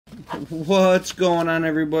What's going on,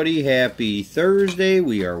 everybody? Happy Thursday.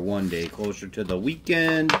 We are one day closer to the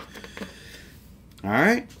weekend.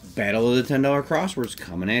 Alright, Battle of the $10 crosswords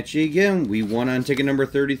coming at you again. We won on ticket number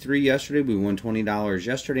 33 yesterday. We won $20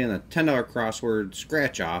 yesterday on the $10 crossword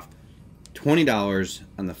scratch off. $20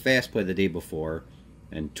 on the fast play the day before.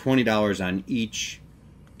 And $20 on each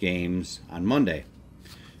games on Monday.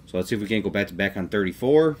 So let's see if we can't go back to back on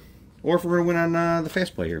 34. Or if we're going to win on the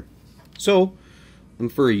fast play here. So, looking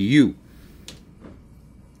for a U.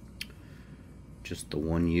 Just the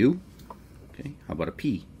one U. Okay, how about a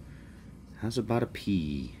P? How's about a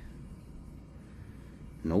P?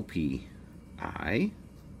 No P. I.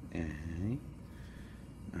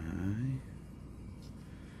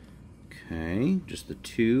 Okay, just the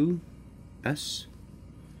two. S.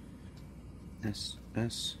 S.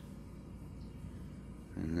 S.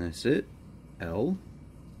 And that's it. L.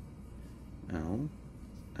 L.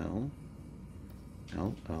 L.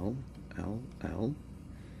 L, L, L, L.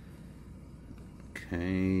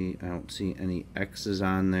 Okay, I don't see any X's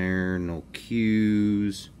on there, no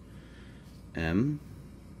Q's. M.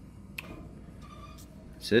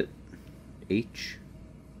 That's it. H.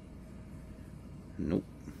 Nope.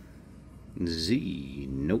 Z.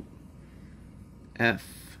 Nope.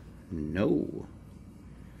 F. No.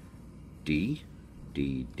 D.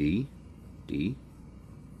 D, D, D,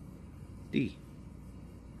 D.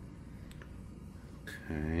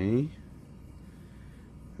 Okay.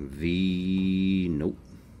 V, nope.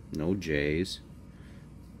 No J's.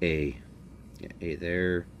 A. Yeah, A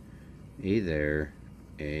there. A there.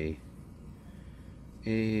 A.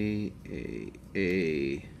 A.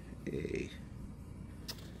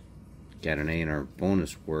 Got an A in our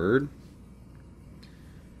bonus word.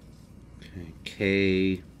 Okay.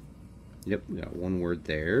 K. Yep, we got one word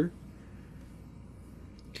there.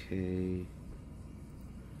 K.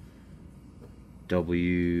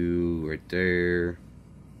 W right there.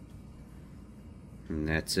 And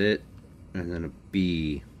that's it. And then a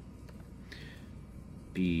B.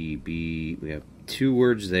 B, B. We have two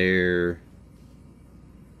words there.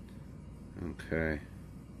 Okay.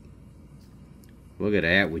 Look at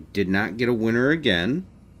that. We did not get a winner again.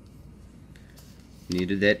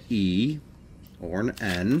 Needed that E or an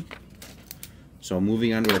N. So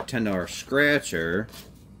moving on to our $10 scratcher.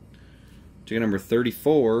 Ticket number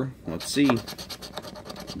 34. Let's see.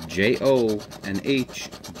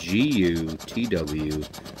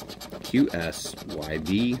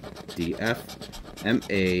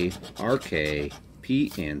 JONHGUTWQSYBDFMARK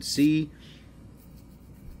P and C.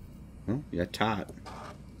 Oh, you got Tot.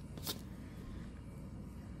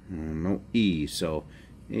 No E, so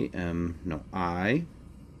AM, no I.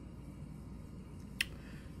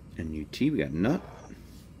 And UT, we got Nut.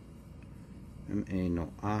 MA,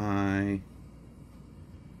 no I.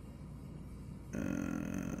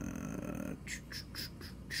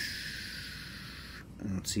 I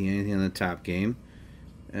don't see anything on the top game.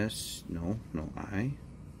 S, no, no I.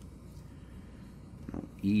 No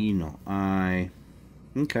E, no I.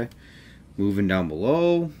 Okay. Moving down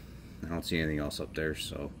below. I don't see anything else up there,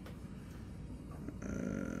 so.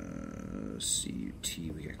 CUT,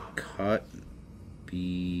 we got Cut.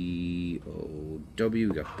 B-O-W,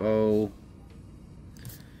 we got Bow.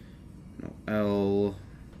 No L.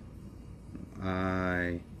 No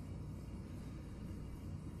I.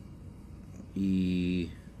 E.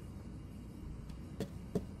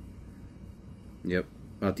 Yep,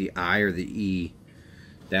 about the I or the E.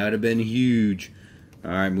 That would have been huge.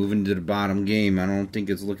 Alright, moving to the bottom game. I don't think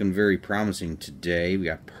it's looking very promising today. We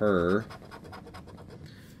got Per.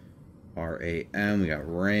 R-A-M. We got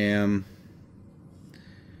Ram.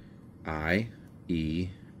 I. E.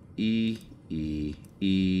 E. E.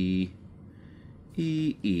 E.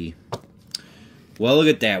 E. E. Well, look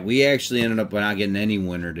at that. We actually ended up not getting any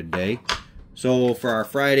winner today. So, for our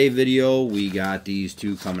Friday video, we got these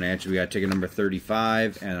two coming at you. We got ticket number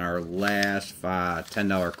 35 and our last $10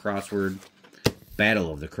 crossword.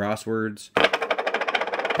 Battle of the crosswords.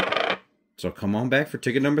 So, come on back for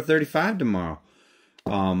ticket number 35 tomorrow.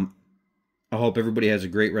 I hope everybody has a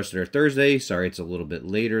great rest of their Thursday. Sorry it's a little bit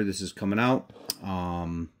later. This is coming out.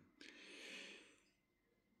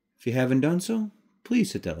 If you haven't done so,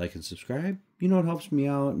 please hit that like and subscribe. You know it helps me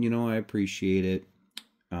out. You know I appreciate it.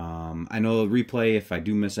 I know the replay, if I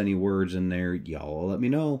do miss any words in there, y'all let me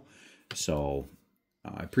know. So,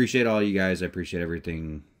 I appreciate all you guys. I appreciate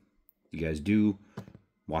everything you guys do.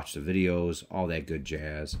 Watch the videos, all that good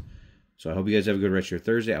jazz. So I hope you guys have a good rest of your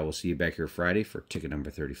Thursday. I will see you back here Friday for ticket number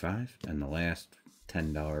 35 and the last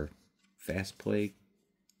 $10 fast play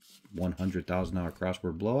 $100,000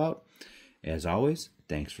 crossword blowout. As always,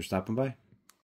 thanks for stopping by.